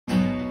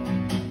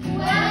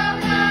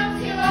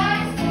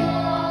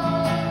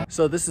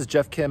So this is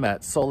Jeff Kim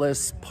at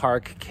Solis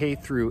Park K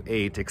through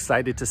 8,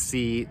 excited to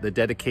see the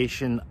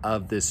dedication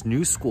of this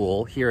new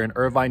school here in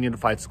Irvine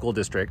Unified School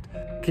District.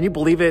 Can you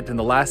believe it? In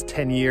the last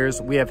 10 years,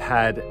 we have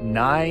had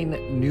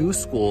 9 new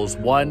schools,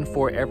 one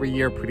for every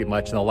year pretty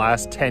much in the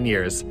last 10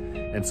 years.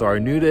 And so our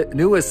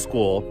newest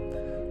school,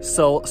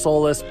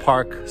 Solis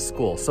Park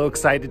School. So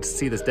excited to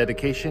see this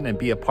dedication and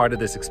be a part of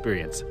this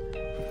experience.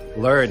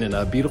 Learn in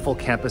a beautiful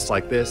campus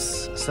like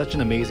this, such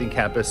an amazing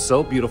campus,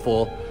 so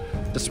beautiful.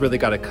 Just really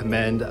got to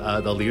commend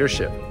the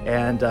leadership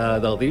and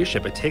the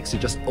leadership it takes to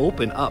just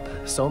open up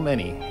so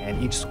many,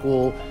 and each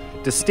school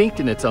distinct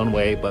in its own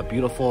way, but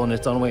beautiful in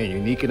its own way and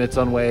unique in its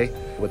own way,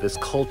 with its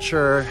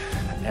culture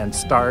and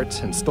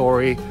start and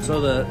story. So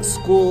the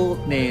school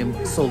name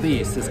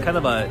Solis is kind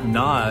of a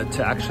nod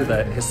to actually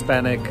the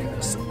Hispanic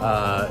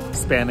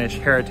Spanish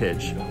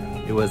heritage.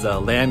 It was a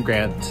land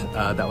grant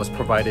that was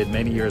provided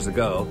many years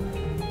ago.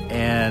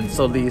 And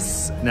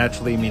Solis,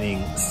 naturally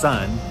meaning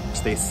sun,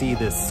 so they see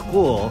this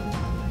school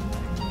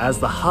as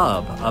the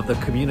hub of the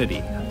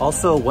community.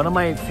 Also, one of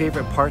my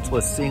favorite parts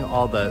was seeing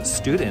all the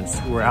students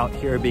who were out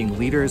here being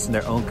leaders in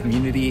their own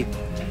community.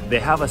 They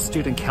have a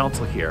student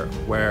council here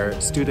where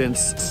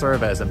students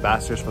serve as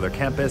ambassadors for their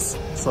campus.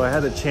 So I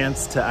had a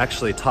chance to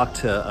actually talk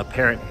to a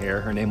parent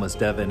here. Her name was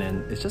Devon,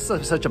 and it's just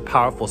such a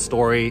powerful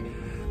story.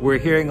 We're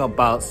hearing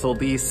about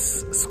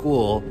Solis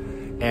School,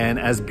 and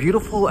as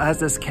beautiful as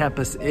this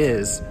campus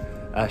is,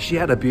 she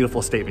had a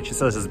beautiful statement. She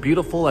says, as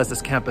beautiful as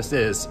this campus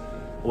is,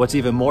 what's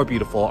even more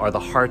beautiful are the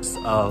hearts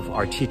of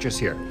our teachers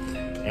here.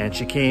 And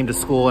she came to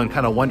school and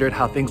kind of wondered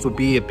how things would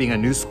be at being a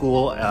new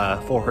school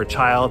for her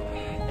child.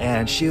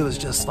 And she was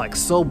just like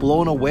so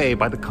blown away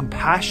by the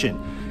compassion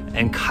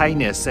and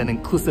kindness and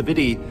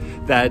inclusivity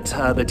that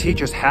the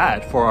teachers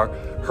had for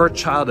her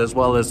child as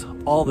well as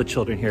all the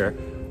children here.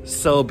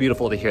 So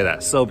beautiful to hear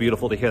that. So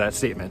beautiful to hear that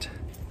statement.